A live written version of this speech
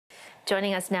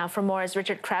Joining us now for more is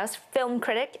Richard Crouse, film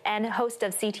critic and host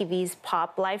of CTV's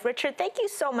Pop Life. Richard, thank you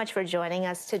so much for joining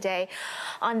us today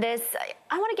on this.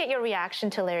 I want to get your reaction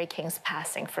to Larry King's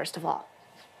passing, first of all.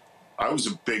 I was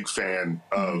a big fan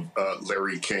of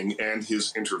Larry King and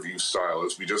his interview style.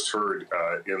 As we just heard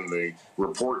in the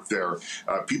report there,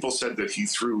 people said that he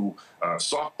threw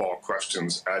softball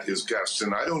questions at his guests,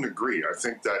 and I don't agree. I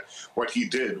think that what he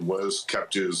did was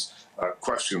kept his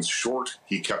questions short,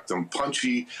 he kept them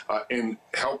punchy, and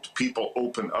helped people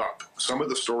open up. Some of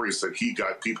the stories that he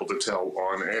got people to tell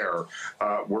on air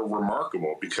were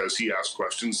remarkable because he asked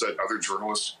questions that other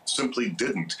journalists simply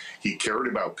didn't. He cared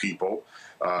about people.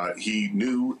 He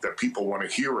knew that people want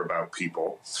to hear about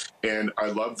people. And I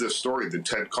love this story that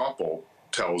Ted Koppel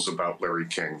tells about Larry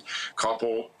King.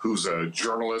 Koppel, who's a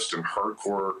journalist and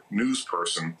hardcore news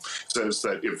person, says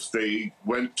that if they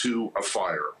went to a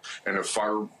fire and a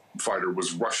firefighter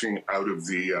was rushing out of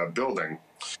the building,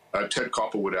 Ted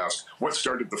Koppel would ask, "What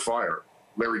started the fire?"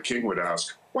 Larry King would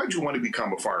ask, "Why'd you want to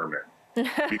become a fireman?"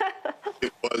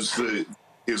 It was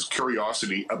his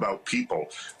curiosity about people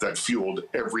that fueled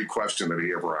every question that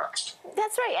he ever asked.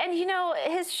 That's right. And, you know,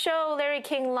 his show, Larry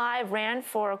King Live, ran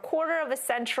for a quarter of a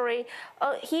century.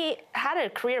 He had a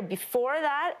career before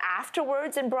that,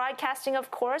 afterwards in broadcasting,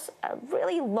 of course, a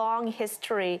really long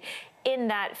history in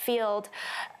that field.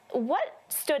 What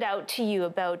stood out to you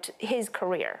about his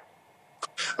career?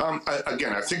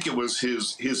 Again, I think it was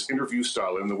his interview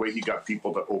style and the way he got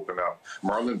people to open up.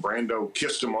 Marlon Brando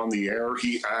kissed him on the air.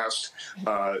 He asked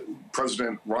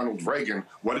President Ronald Reagan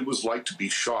what it was like to be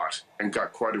shot and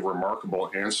got quite a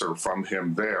remarkable answer from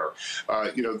him there.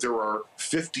 You know, there are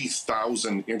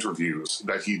 50,000 interviews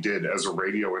that he did as a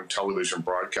radio and television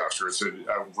broadcaster. It's a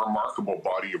remarkable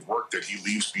body of work that he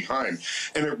leaves behind.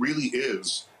 And it really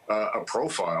is a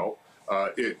profile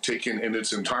taken in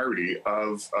its entirety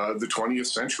of the 20th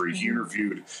century. He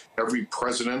interviewed every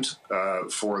president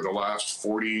for the last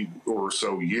 40 or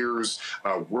so years,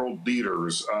 world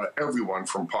leaders, everyone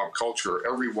from pop culture,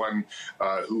 everyone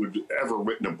who had ever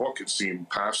written a book, it seemed,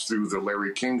 passed through the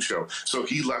Larry King Show. So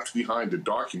he left behind a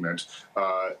document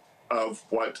of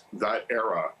what that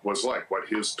era was like, what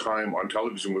his time on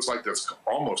television was like. That's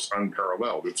almost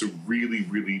unparalleled. It's a really,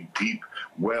 really deep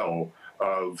well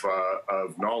of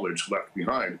knowledge left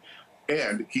behind.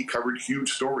 And he covered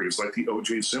huge stories like the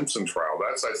O.J. Simpson trial.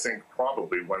 That's, I think,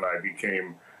 probably when I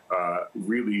became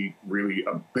really, really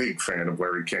a big fan of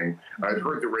Larry King. I'd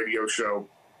heard the radio show.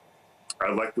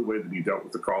 I liked the way that he dealt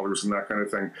with the callers and that kind of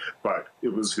thing. But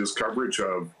it was his coverage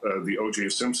of the O.J.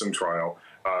 Simpson trial,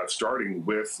 starting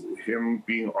with him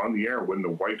being on the air when the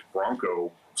white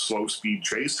Bronco slow speed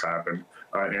chase happened.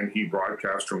 And he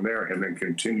broadcast from there and then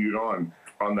continued on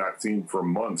that theme for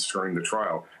months during the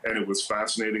trial. And it was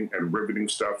fascinating and riveting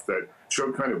stuff that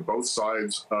showed kind of both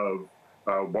sides of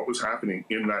what was happening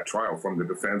in that trial from the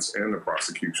defense and the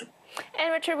prosecution.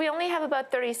 And Richard, we only have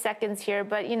about 30 seconds here,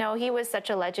 but, you know, he was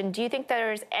such a legend. Do you think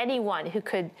there's anyone who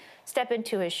could step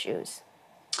into his shoes?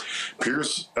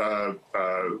 Piers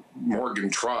Morgan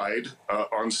tried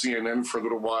on CNN for a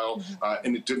little while,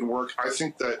 and it didn't work. I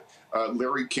think that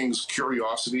Larry King's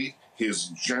curiosity, his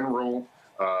general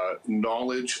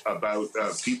knowledge about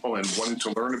people and wanting to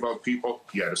learn about people.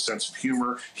 He had a sense of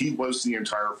humor. He was the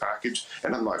entire package.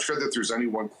 And I'm not sure that there's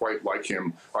anyone quite like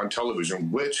him on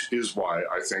television, which is why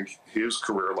I think his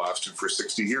career lasted for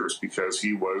 60 years, because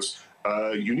he was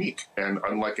unique and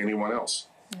unlike anyone else.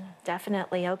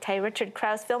 Definitely. Okay, Richard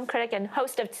Crouse, film critic and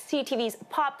host of CTV's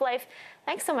Pop Life.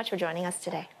 Thanks so much for joining us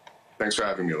today. Thanks for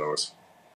having me, Lois.